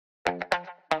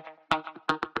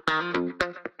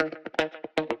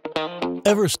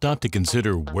Ever stop to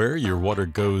consider where your water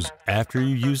goes after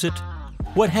you use it?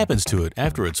 What happens to it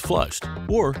after it's flushed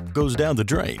or goes down the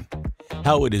drain?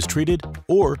 How it is treated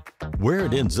or where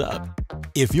it ends up?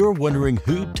 If you're wondering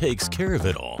who takes care of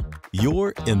it all,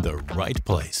 you're in the right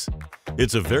place.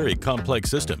 It's a very complex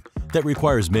system that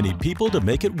requires many people to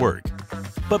make it work.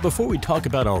 But before we talk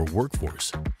about our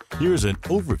workforce, here's an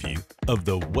overview of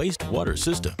the wastewater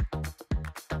system.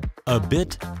 A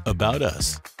bit about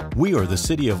us. We are the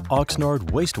City of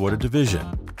Oxnard Wastewater Division,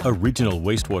 a regional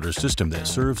wastewater system that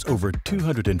serves over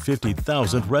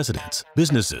 250,000 residents,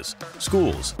 businesses,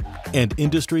 schools, and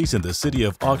industries in the City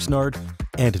of Oxnard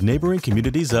and neighboring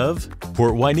communities of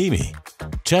Port Hueneme,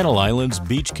 Channel Islands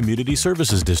Beach Community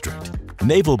Services District,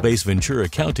 Naval Base Ventura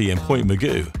County and Point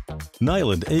Mugu,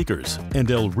 Nyland Acres, and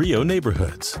El Rio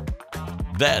neighborhoods.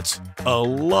 That's a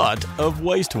lot of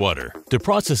wastewater. To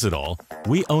process it all,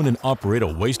 we own and operate a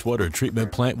wastewater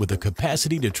treatment plant with a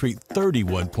capacity to treat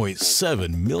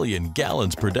 31.7 million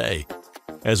gallons per day,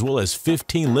 as well as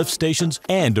 15 lift stations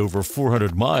and over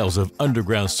 400 miles of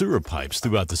underground sewer pipes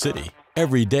throughout the city.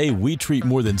 Every day, we treat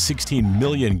more than 16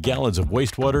 million gallons of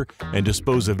wastewater and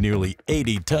dispose of nearly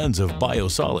 80 tons of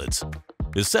biosolids.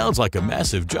 It sounds like a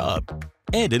massive job.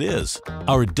 And it is.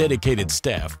 Our dedicated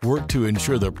staff work to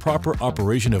ensure the proper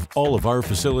operation of all of our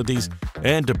facilities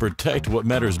and to protect what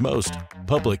matters most: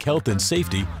 public health and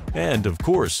safety, and, of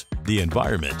course, the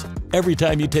environment. Every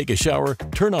time you take a shower,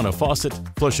 turn on a faucet,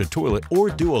 flush a toilet, or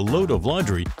do a load of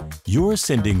laundry, you're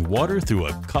sending water through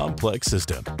a complex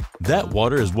system. That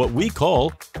water is what we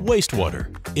call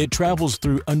wastewater. It travels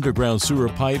through underground sewer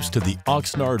pipes to the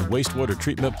Oxnard Wastewater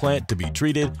Treatment Plant to be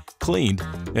treated, cleaned,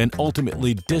 and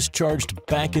ultimately discharged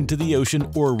back into the ocean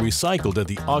or recycled at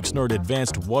the Oxnard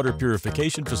Advanced Water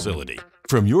Purification Facility.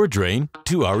 From your drain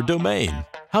to our domain.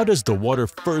 How does the water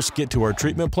first get to our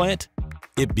treatment plant?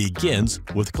 It begins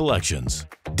with collections.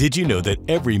 Did you know that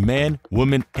every man,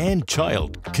 woman, and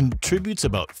child contributes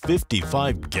about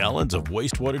 55 gallons of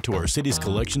wastewater to our city's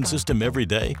collection system every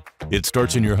day? It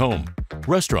starts in your home,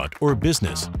 restaurant, or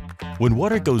business when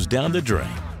water goes down the drain.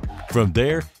 From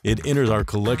there, it enters our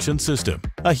collection system,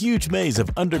 a huge maze of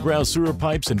underground sewer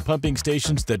pipes and pumping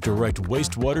stations that direct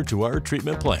wastewater to our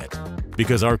treatment plant.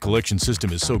 Because our collection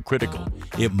system is so critical,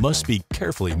 it must be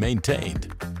carefully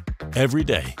maintained. Every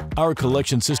day, our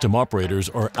collection system operators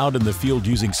are out in the field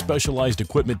using specialized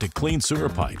equipment to clean sewer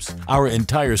pipes. Our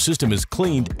entire system is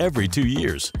cleaned every 2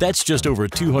 years. That's just over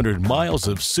 200 miles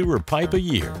of sewer pipe a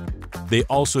year. They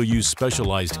also use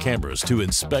specialized cameras to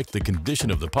inspect the condition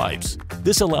of the pipes.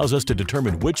 This allows us to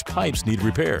determine which pipes need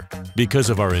repair. Because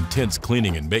of our intense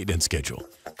cleaning and maintenance schedule,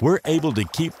 we're able to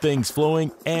keep things flowing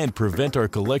and prevent our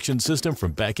collection system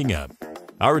from backing up.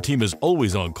 Our team is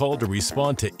always on call to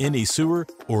respond to any sewer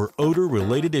or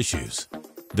odor-related issues.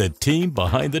 The team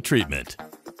behind the treatment.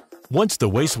 Once the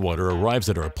wastewater arrives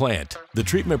at our plant, the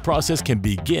treatment process can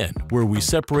begin where we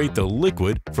separate the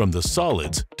liquid from the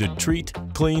solids to treat,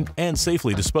 clean, and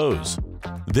safely dispose.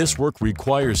 This work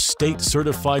requires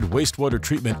state-certified wastewater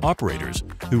treatment operators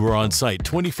who are on site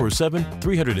 24/7,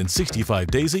 365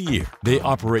 days a year. They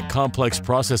operate complex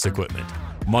process equipment,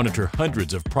 monitor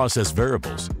hundreds of process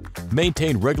variables,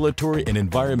 maintain regulatory and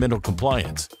environmental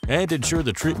compliance, and ensure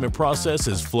the treatment process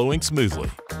is flowing smoothly.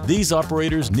 These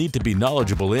operators need to be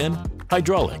knowledgeable in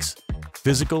hydraulics,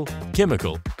 physical,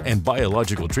 chemical, and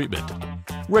biological treatment,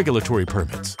 regulatory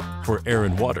permits for air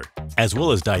and water, as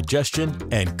well as digestion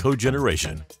and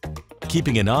cogeneration.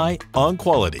 Keeping an eye on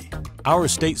quality. Our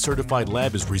state-certified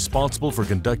lab is responsible for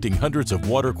conducting hundreds of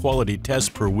water quality tests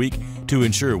per week to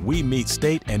ensure we meet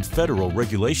state and federal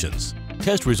regulations.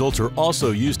 Test results are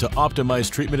also used to optimize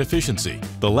treatment efficiency.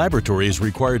 The laboratory is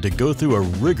required to go through a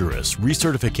rigorous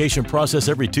recertification process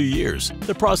every 2 years.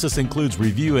 The process includes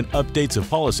review and updates of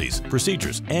policies,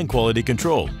 procedures, and quality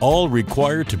control, all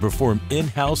required to perform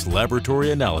in-house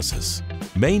laboratory analysis.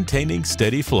 Maintaining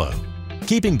steady flow.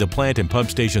 Keeping the plant and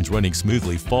pump stations running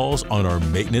smoothly falls on our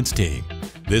maintenance team.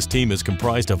 This team is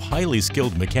comprised of highly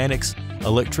skilled mechanics,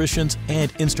 electricians,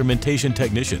 and instrumentation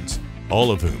technicians, all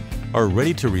of whom are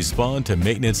ready to respond to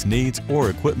maintenance needs or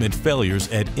equipment failures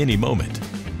at any moment.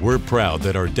 We're proud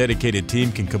that our dedicated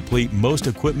team can complete most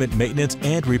equipment maintenance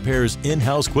and repairs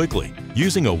in-house quickly,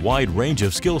 using a wide range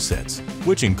of skill sets,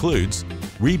 which includes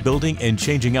rebuilding and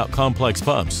changing out complex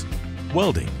pumps,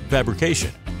 welding,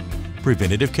 fabrication,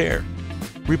 preventative care,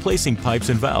 replacing pipes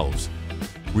and valves,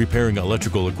 repairing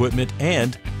electrical equipment,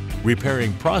 and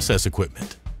repairing process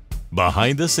equipment.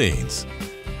 Behind the scenes.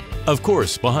 Of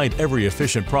course, behind every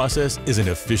efficient process is an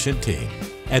efficient team.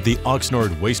 At the Oxnard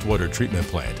Wastewater Treatment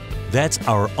Plant, That's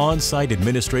our on-site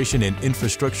administration and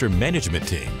infrastructure management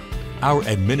team. Our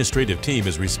administrative team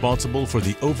is responsible for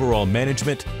the overall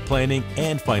management, planning,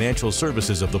 and financial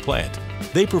services of the plant.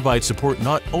 They provide support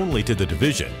not only to the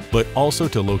division, but also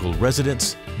to local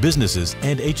residents, businesses,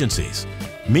 and agencies.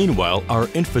 Meanwhile, our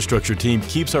infrastructure team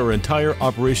keeps our entire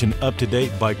operation up to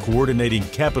date by coordinating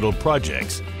capital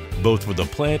projects, both for the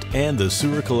plant and the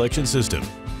sewer collection system,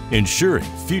 ensuring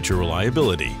future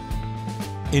reliability.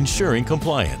 Ensuring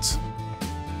compliance.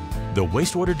 The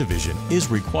Wastewater Division is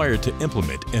required to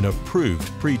implement an approved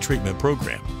pre-treatment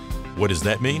program. What does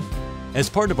that mean? As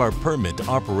part of our permit to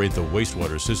operate the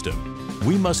wastewater system,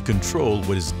 we must control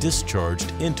what is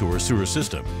discharged into our sewer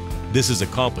system. This is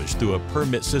accomplished through a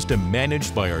permit system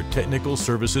managed by our Technical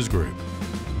Services Group.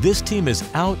 This team is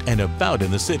out and about in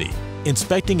the city,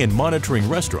 inspecting and monitoring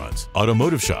restaurants,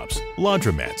 automotive shops,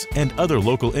 laundromats, and other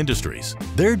local industries.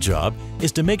 Their job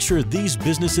is to make sure these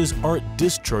businesses aren't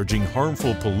discharging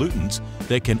harmful pollutants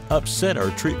that can upset our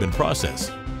treatment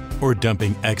process, or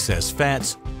dumping excess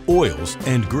fats, oils,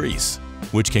 and grease,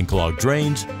 which can clog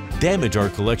drains, damage our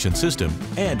collection system,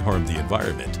 and harm the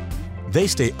environment. They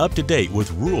stay up to date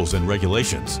with rules and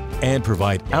regulations and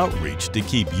provide outreach to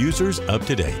keep users up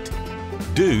to date.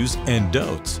 Do's and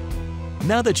don'ts.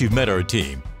 Now that you've met our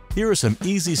team, here are some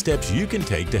easy steps you can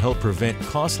take to help prevent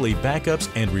costly backups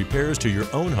and repairs to your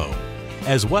own home,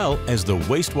 as well as the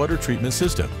wastewater treatment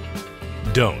system.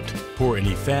 Don't pour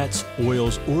any fats,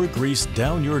 oils, or grease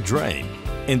down your drain.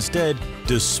 Instead,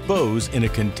 dispose in a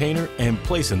container and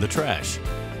place in the trash.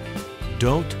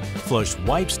 Don't flush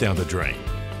wipes down the drain.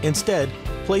 Instead,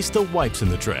 place the wipes in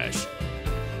the trash.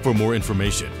 For more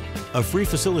information, a free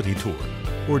facility tour,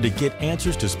 or to get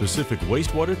answers to specific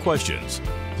wastewater questions,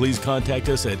 please contact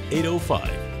us at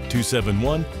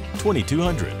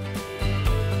 805-271-2200.